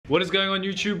What is going on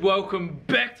YouTube? Welcome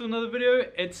back to another video.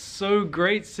 It's so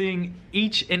great seeing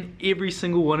each and every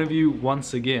single one of you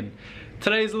once again.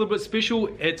 Today is a little bit special.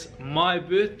 It's my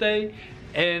birthday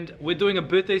and we're doing a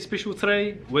birthday special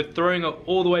today. We're throwing it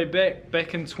all the way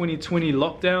back in 2020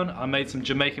 lockdown. I made some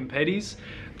Jamaican patties.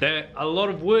 They're a lot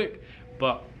of work,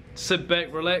 but sit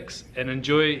back, relax and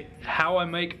enjoy how I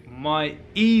make my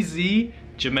easy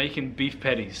Jamaican beef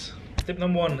patties. Step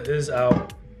number one is our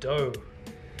dough.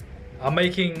 I'm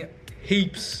making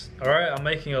heaps, alright? I'm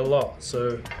making a lot.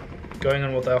 So going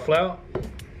in with our flour,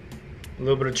 a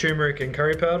little bit of turmeric and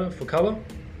curry powder for colour,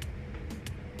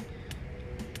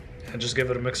 and just give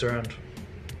it a mix around.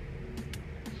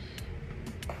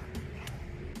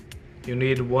 You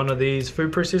need one of these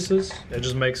food processors, it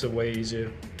just makes it way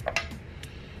easier.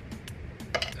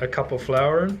 A cup of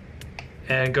flour in,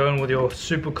 and go in with your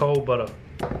super cold butter.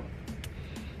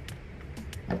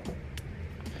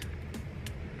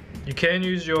 You can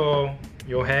use your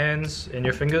hands and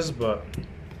your fingers, but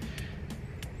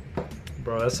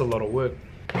bro, that's a lot of work.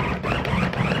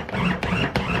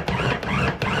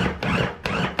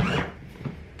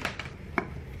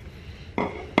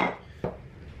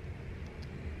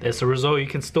 That's the result. You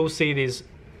can still see these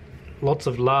lots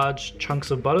of large chunks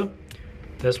of butter.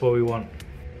 That's what we want.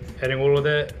 Adding all of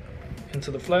that into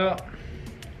the flour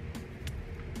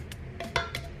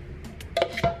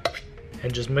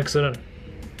and just mix it in.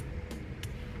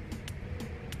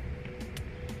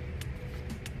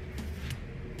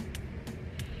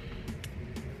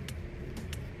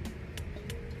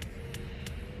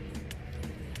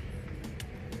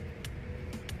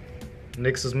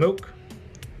 Next is milk.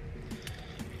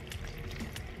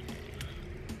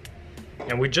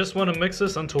 And we just want to mix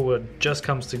this until it just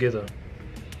comes together.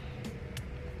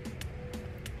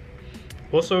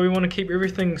 Also, we want to keep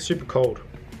everything super cold.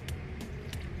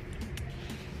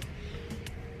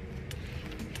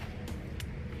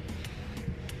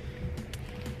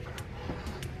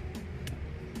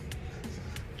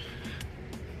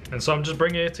 And so I'm just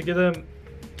bringing it together,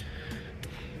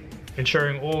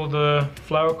 ensuring all the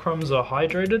flour crumbs are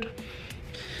hydrated.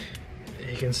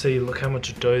 You can see, look how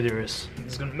much dough there is.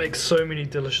 It's gonna make so many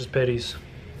delicious patties.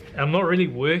 And I'm not really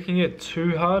working it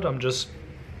too hard, I'm just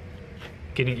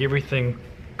getting everything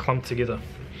clumped together.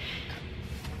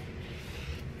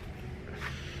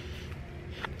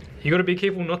 You gotta be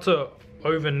careful not to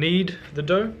over knead the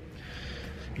dough.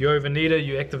 You over knead it,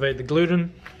 you activate the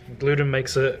gluten. Gluten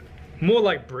makes it more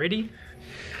like bready,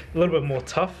 a little bit more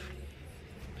tough,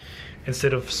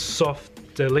 instead of soft,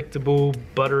 delectable,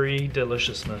 buttery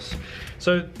deliciousness.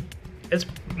 So it's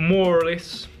more or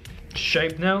less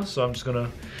shaped now, so I'm just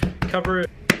gonna cover it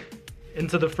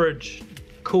into the fridge,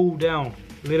 cool down,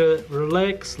 let it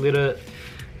relax, let it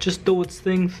just do its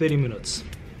thing, 30 minutes.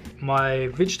 My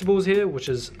vegetables here, which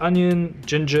is onion,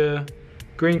 ginger,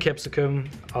 green capsicum,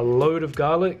 a load of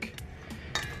garlic,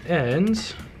 and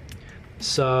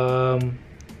some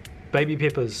baby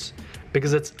peppers,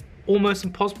 because it's almost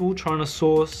impossible trying to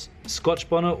source Scotch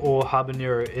bonnet or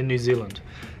habanero in New Zealand.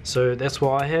 So that's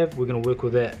what I have. We're going to work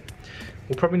with that.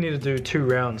 We'll probably need to do 2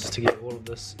 rounds to get all of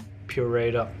this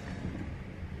pureed up.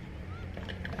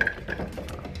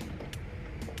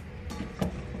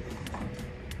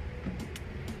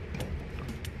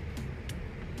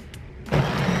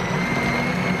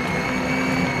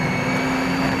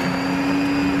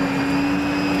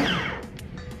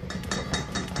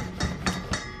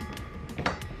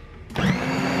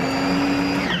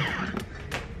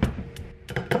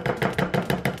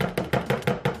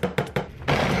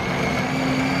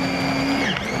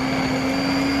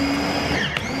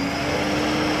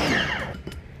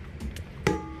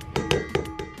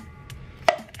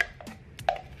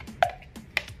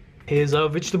 Here's our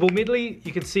vegetable medley.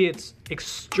 You can see it's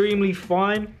extremely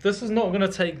fine. This is not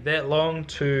gonna take that long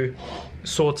to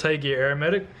saute, get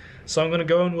aromatic. So I'm gonna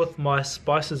go in with my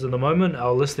spices in the moment.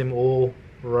 I'll list them all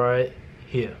right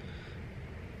here.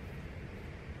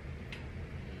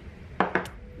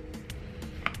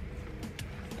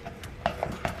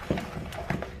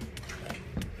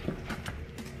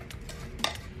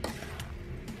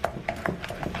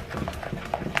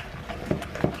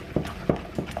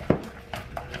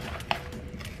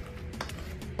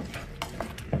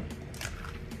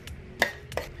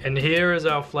 And here is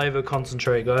our flavour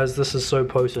concentrate, guys. This is so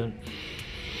potent.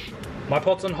 My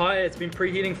pot's on high, it's been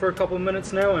preheating for a couple of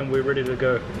minutes now and we're ready to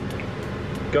go.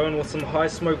 Going with some high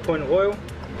smoke point oil,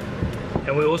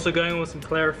 and we're also going with some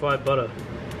clarified butter.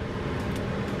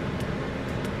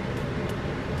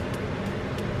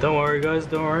 Don't worry guys,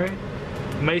 don't worry.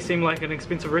 It may seem like an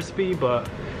expensive recipe, but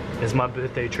it's my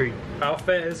birthday treat. Our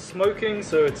fat is smoking,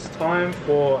 so it's time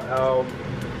for our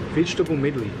vegetable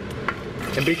medley.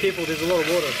 And be careful, there's a lot of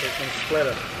water, so it's going to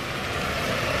splatter.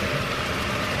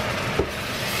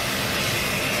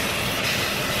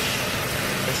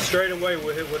 And straight away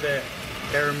we're hit with that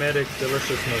aromatic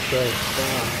deliciousness. So,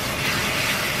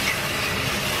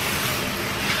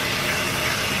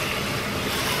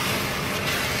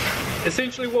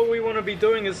 essentially what we want to be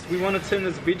doing is we want to turn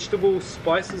this vegetable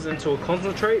spices into a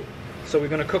concentrate. So we're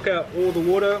going to cook out all the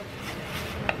water,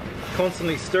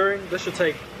 constantly stirring. This should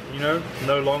take, you know,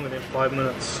 no longer than 5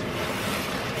 minutes.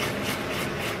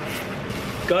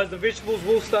 Guys, the vegetables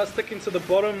will start sticking to the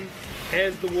bottom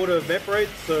as the water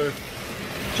evaporates, so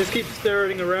just keep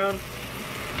stirring around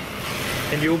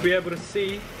and you'll be able to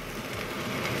see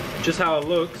just how it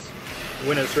looks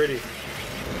when it's ready.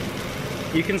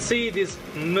 You can see there's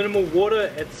minimal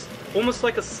water, it's almost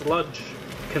like a sludge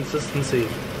consistency.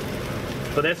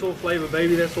 But that's all flavor,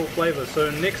 baby, that's all flavor.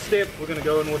 So next step, we're gonna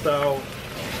go in with our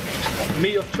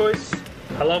meat of choice.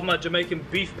 I love my Jamaican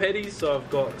beef patties, so I've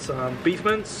got some beef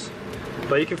mince.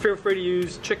 But you can feel free to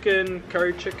use chicken,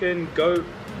 curry chicken, goat,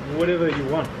 whatever you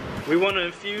want. We want to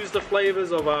infuse the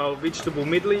flavors of our vegetable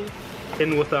medley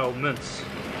in with our mince.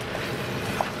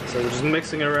 So we're just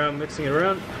mixing it around,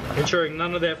 ensuring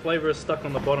none of that flavor is stuck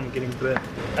on the bottom getting burnt.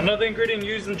 Another ingredient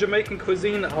used in Jamaican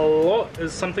cuisine a lot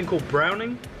is something called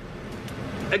browning.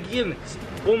 Again, it's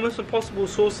almost impossible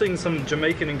sourcing some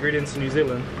Jamaican ingredients in New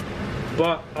Zealand,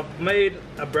 but I've made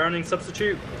a browning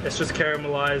substitute. It's just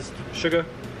caramelized sugar,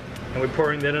 and we're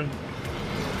pouring that in.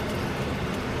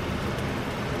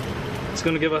 It's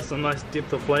going to give us a nice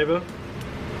depth of flavor,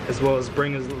 as well as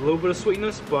bring us a little bit of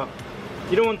sweetness, but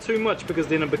you don't want too much because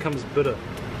then it becomes bitter,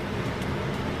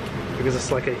 because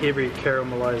it's like a heavy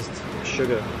caramelized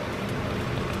sugar.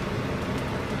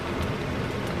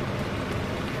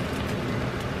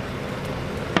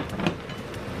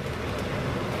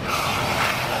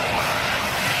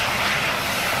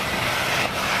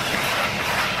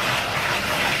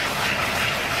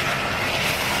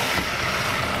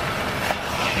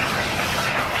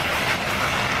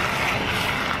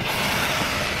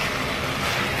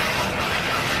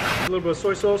 A little bit of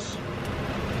soy sauce,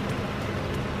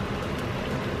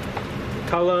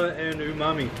 color and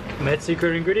umami. That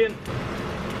secret ingredient.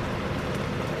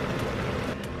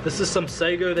 This is some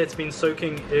sago that's been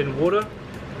soaking in water.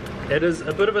 It is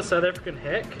a bit of a South African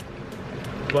hack,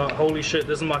 but holy shit,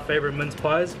 this is my favorite mince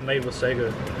pies made with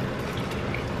sago.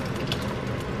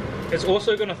 It's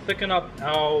also going to thicken up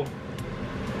our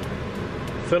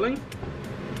filling.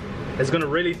 It's going to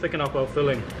really thicken up our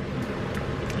filling.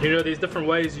 You know, there's different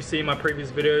ways you see in my previous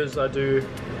videos. I do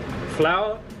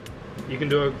flour, you can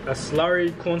do a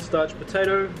slurry cornstarch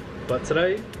potato, but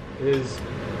today is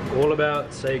all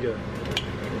about sago.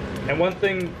 And one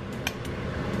thing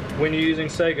when you're using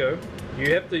sago,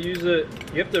 you have to use it,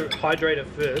 you have to hydrate it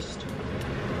first,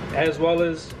 as well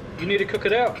as you need to cook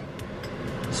it out.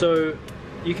 So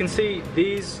you can see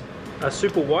these are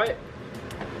super white.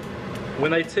 When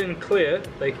they turn clear,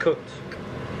 they cooked.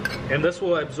 And this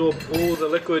will absorb all the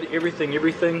liquid, everything.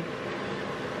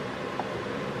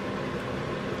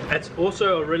 It's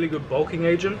also a really good bulking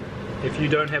agent if you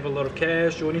don't have a lot of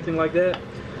cash or anything like that,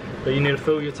 but you need to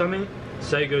fill your tummy.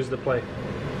 Sago's the play.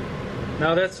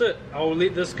 Now that's it. I'll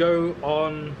let this go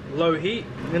on low heat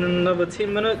in another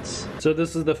 10 minutes. So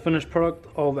this is the finished product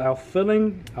of our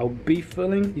filling, our beef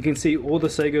filling. You can see all the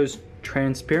sago's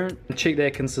transparent. Check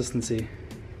that consistency.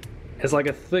 It's like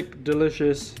a thick,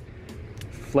 delicious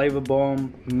flavor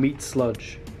bomb meat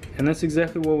sludge, and that's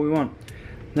exactly what we want.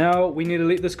 Now we need to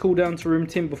let this cool down to room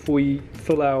temp before we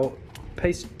fill our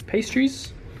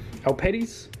pastries, our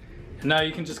patties. And now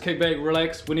you can just kick back,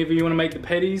 relax. Whenever you want to make the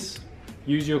patties,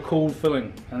 use your cooled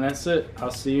filling, and that's it.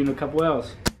 I'll see you in a couple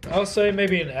hours. I'll say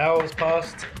maybe an hour's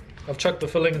passed. I've chucked the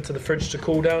filling into the fridge to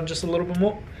cool down just a little bit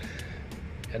more,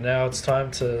 and now it's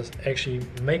time to actually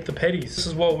make the patties. This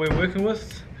is what we're working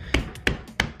with.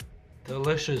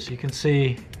 Delicious. You can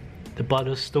see the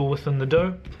butter's still within the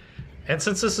dough, and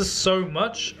since this is so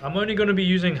much, I'm only going to be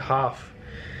using half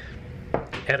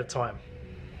at a time.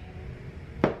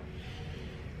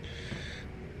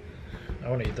 I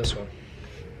want to eat this one.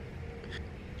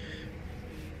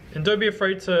 And don't be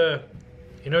afraid to,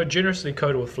 you know, generously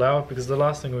coat it with flour, because the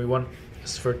last thing we want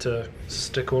is for it to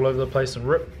stick all over the place and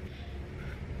rip.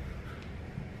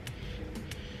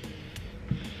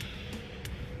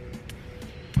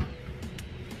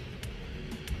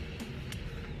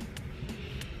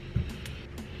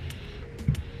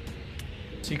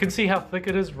 So you can see how thick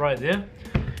it is right there.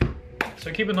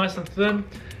 So keep it nice and thin.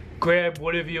 Grab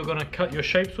whatever you're going to cut your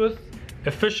shapes with.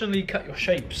 Efficiently cut your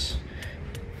shapes.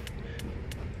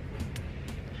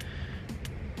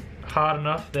 Hard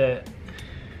enough that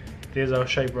There's our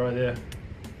shape right there.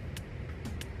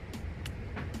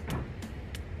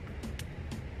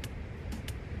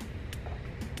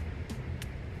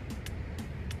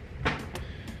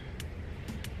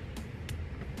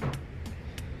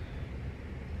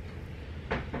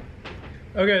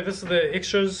 Okay, this is the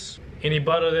extras. Any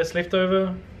butter that's left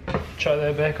over, chuck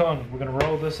that back on. We're gonna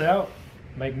roll this out,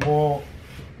 make more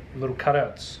little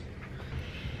cutouts.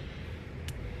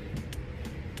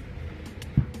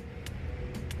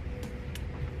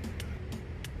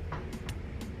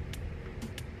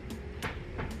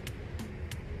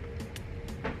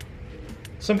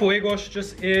 Simple egg wash,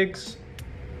 just eggs,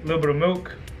 a little bit of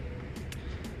milk.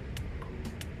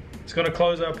 It's gonna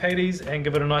close our patties and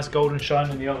give it a nice golden shine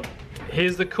in the oven.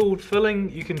 Here's the cooled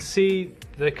filling. You can see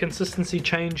the consistency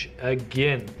change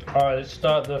again. All right, let's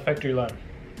start the factory line.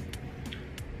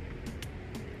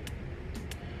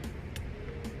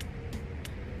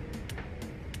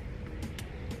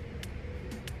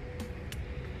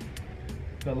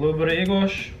 Got a little bit of egg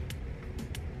wash.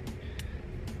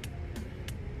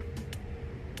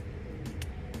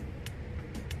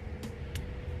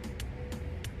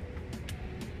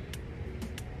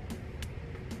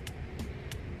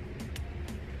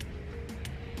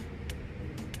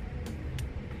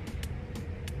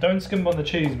 Don't skimp on the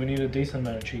cheese, we need a decent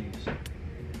amount of cheese.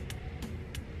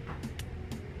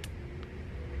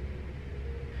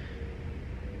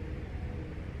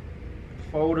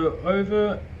 Fold it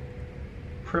over,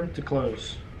 crimp to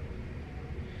close.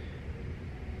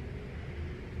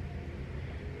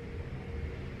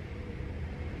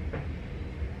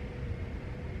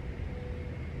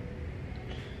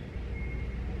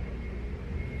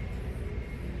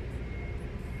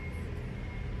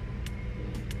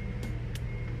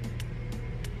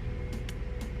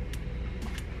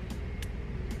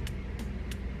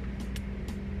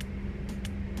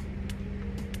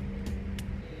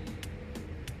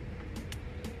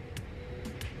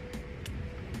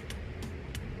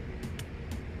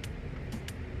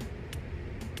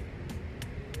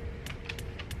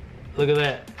 Look at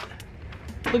that.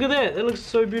 Look at that, that looks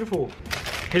so beautiful.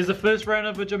 Here's the first round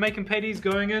of the Jamaican patties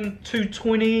going in,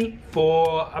 220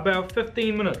 for about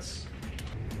 15 minutes.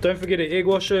 Don't forget to egg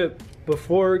wash it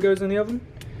before it goes in the oven.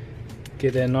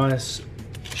 Get that nice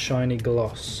shiny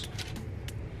gloss.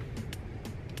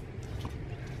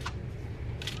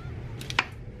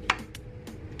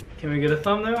 Can we get a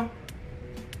thumbnail?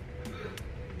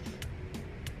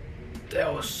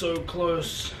 That was so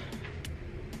close.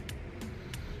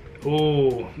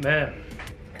 Oh man.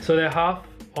 So that half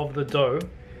of the dough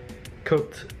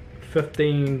cooked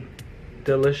 15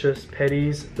 delicious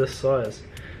patties this size.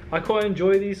 I quite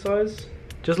enjoy these size.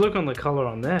 Just look on the color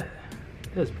on that.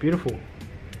 That's beautiful.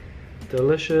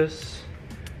 Delicious,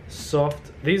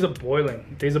 soft. These are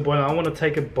boiling. These are boiling. I want to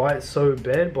take a bite so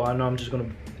bad, but I know I'm just gonna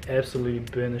absolutely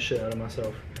burn the shit out of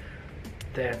myself.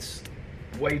 That's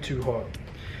way too hot.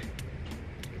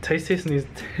 Taste test needs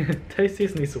taste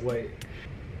test needs to wait.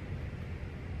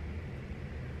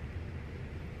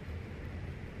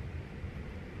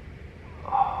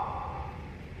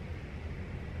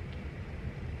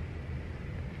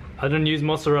 I didn't use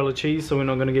mozzarella cheese, so we're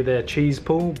not gonna get that cheese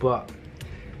pull, but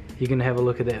you can have a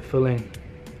look at that filling.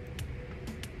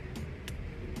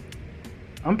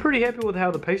 I'm pretty happy with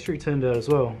how the pastry turned out as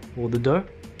well, or the dough.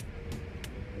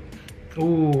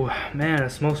 Ooh, man, it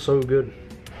smells so good.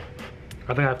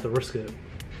 I think I have to risk it.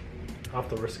 I have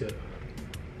to risk it.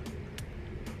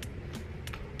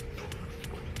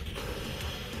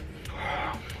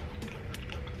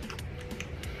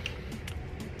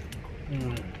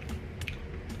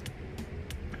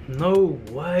 No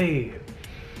way.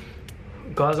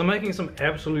 Guys, I'm making some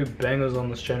absolute bangers on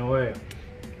this channel, eh?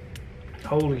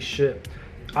 Holy shit.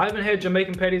 I haven't had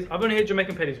Jamaican patties. I've only had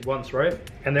Jamaican patties once, right?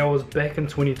 And that was back in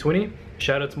 2020.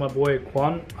 Shout out to my boy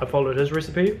Kwan. I followed his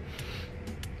recipe.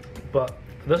 But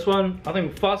this one, I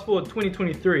think fast forward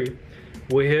 2023,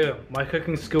 we're here. My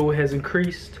cooking skill has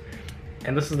increased.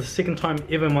 And this is the second time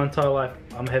ever in my entire life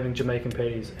I'm having Jamaican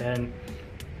patties. And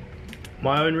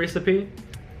my own recipe.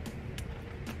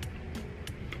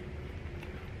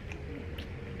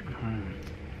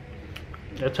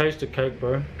 That tastes of cake,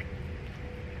 bro.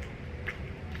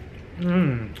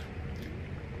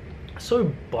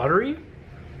 So buttery.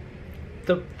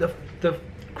 The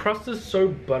crust is so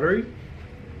buttery.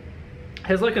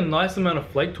 Has like a nice amount of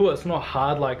flake to it. It's not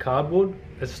hard like cardboard.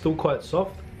 It's still quite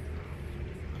soft.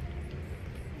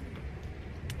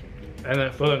 And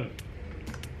that filling.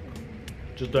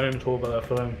 Just don't even talk about that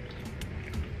filling.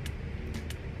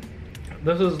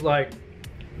 This is like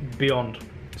beyond.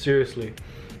 Seriously.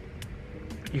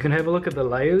 You can have a look at the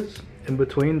layers in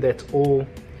between. That's all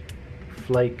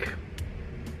flake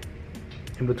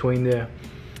in between there,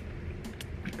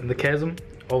 and the chasm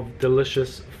of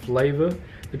delicious flavour.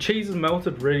 The cheese is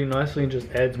melted really nicely and just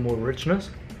adds more richness.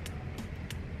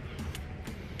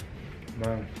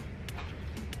 Man,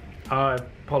 I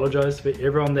apologise for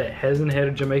everyone that hasn't had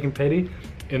a Jamaican patty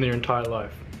in their entire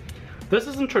life. This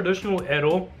isn't traditional at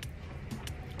all.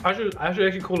 I should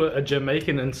actually call it a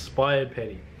Jamaican inspired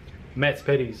patty. Matt's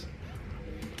Patties.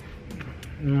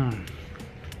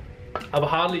 I've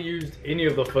hardly used any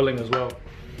of the filling as well.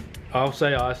 I'll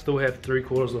say I still have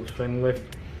 3/4 of the filling left.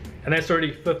 And that's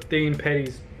already 15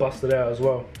 patties busted out as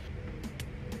well.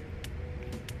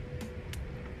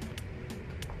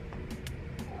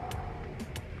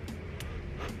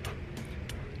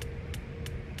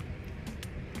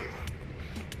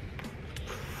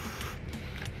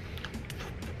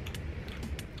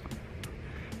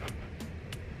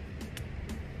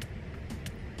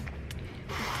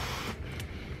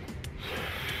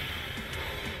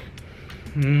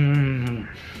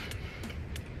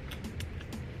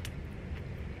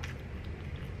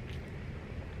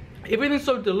 Everything's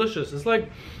so delicious. It's like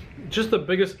just the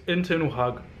biggest internal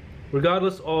hug.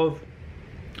 Regardless of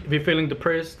if you're feeling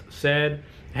depressed, sad,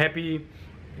 happy,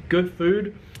 good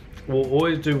food will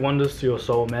always do wonders to your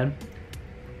soul, man.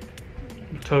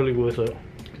 Totally worth it.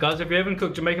 Guys, if you haven't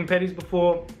cooked Jamaican patties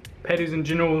before, patties in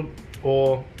general,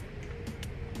 or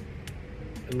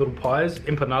little pies,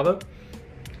 empanada,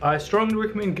 I strongly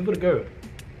recommend give it a go.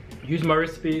 Use my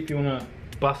recipe if you want to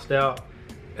bust out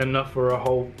enough for a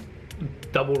whole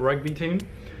double rugby team.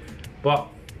 But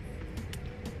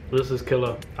this is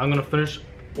killer. I'm gonna finish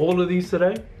all of these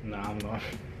today. Nah, I'm not.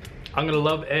 I'm gonna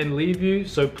love and leave you,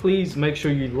 so please make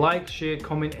sure you like, share,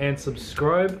 comment and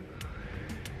subscribe.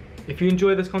 If you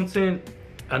enjoy this content,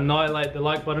 annihilate the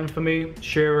like button for me,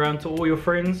 share around to all your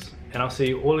friends, and I'll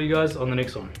see all of you guys on the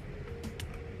next one.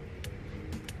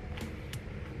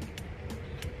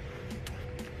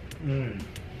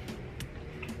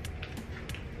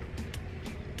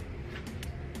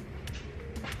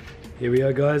 Here we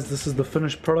are, guys. This is the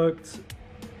finished product,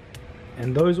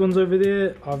 and those ones over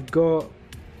there, I've got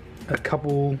a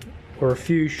couple or a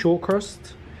few short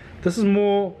crust. This is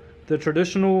more the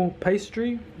traditional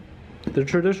pastry. The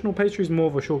traditional pastry is more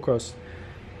of a short crust,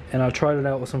 and I tried it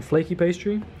out with some flaky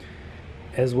pastry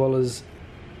as well as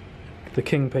the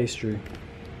king pastry.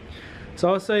 So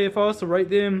I would say if I was to rate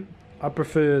them, I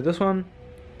prefer this one,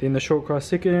 then the short crust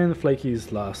second, the flaky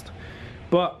is last.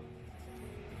 But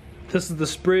this is the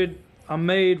spread. I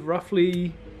made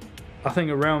roughly, I think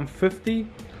around 50.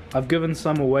 I've given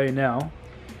some away now,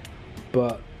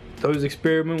 but those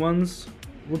experiment ones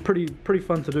were pretty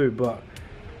fun to do. But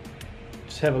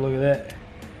just have a look at that.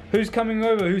 Who's coming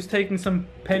over? Who's taking some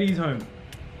patties home?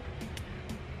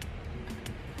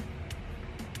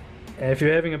 And if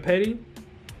you're having a patty,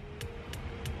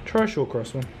 try a short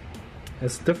crust one.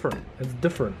 It's different. It's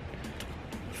different.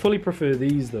 Fully prefer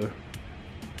these though.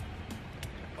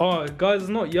 Oh guys, it's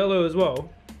not yellow as well.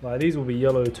 Like these will be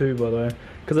yellow too, by the way,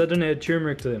 because I didn't add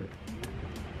turmeric to them.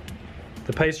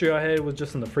 The pastry I had was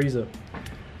just in the freezer.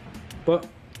 But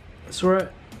it's alright.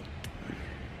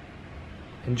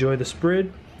 Enjoy the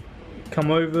spread.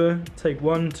 Come over, take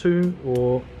 1, 2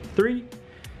 or 3,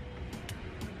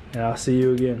 and I'll see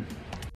you again.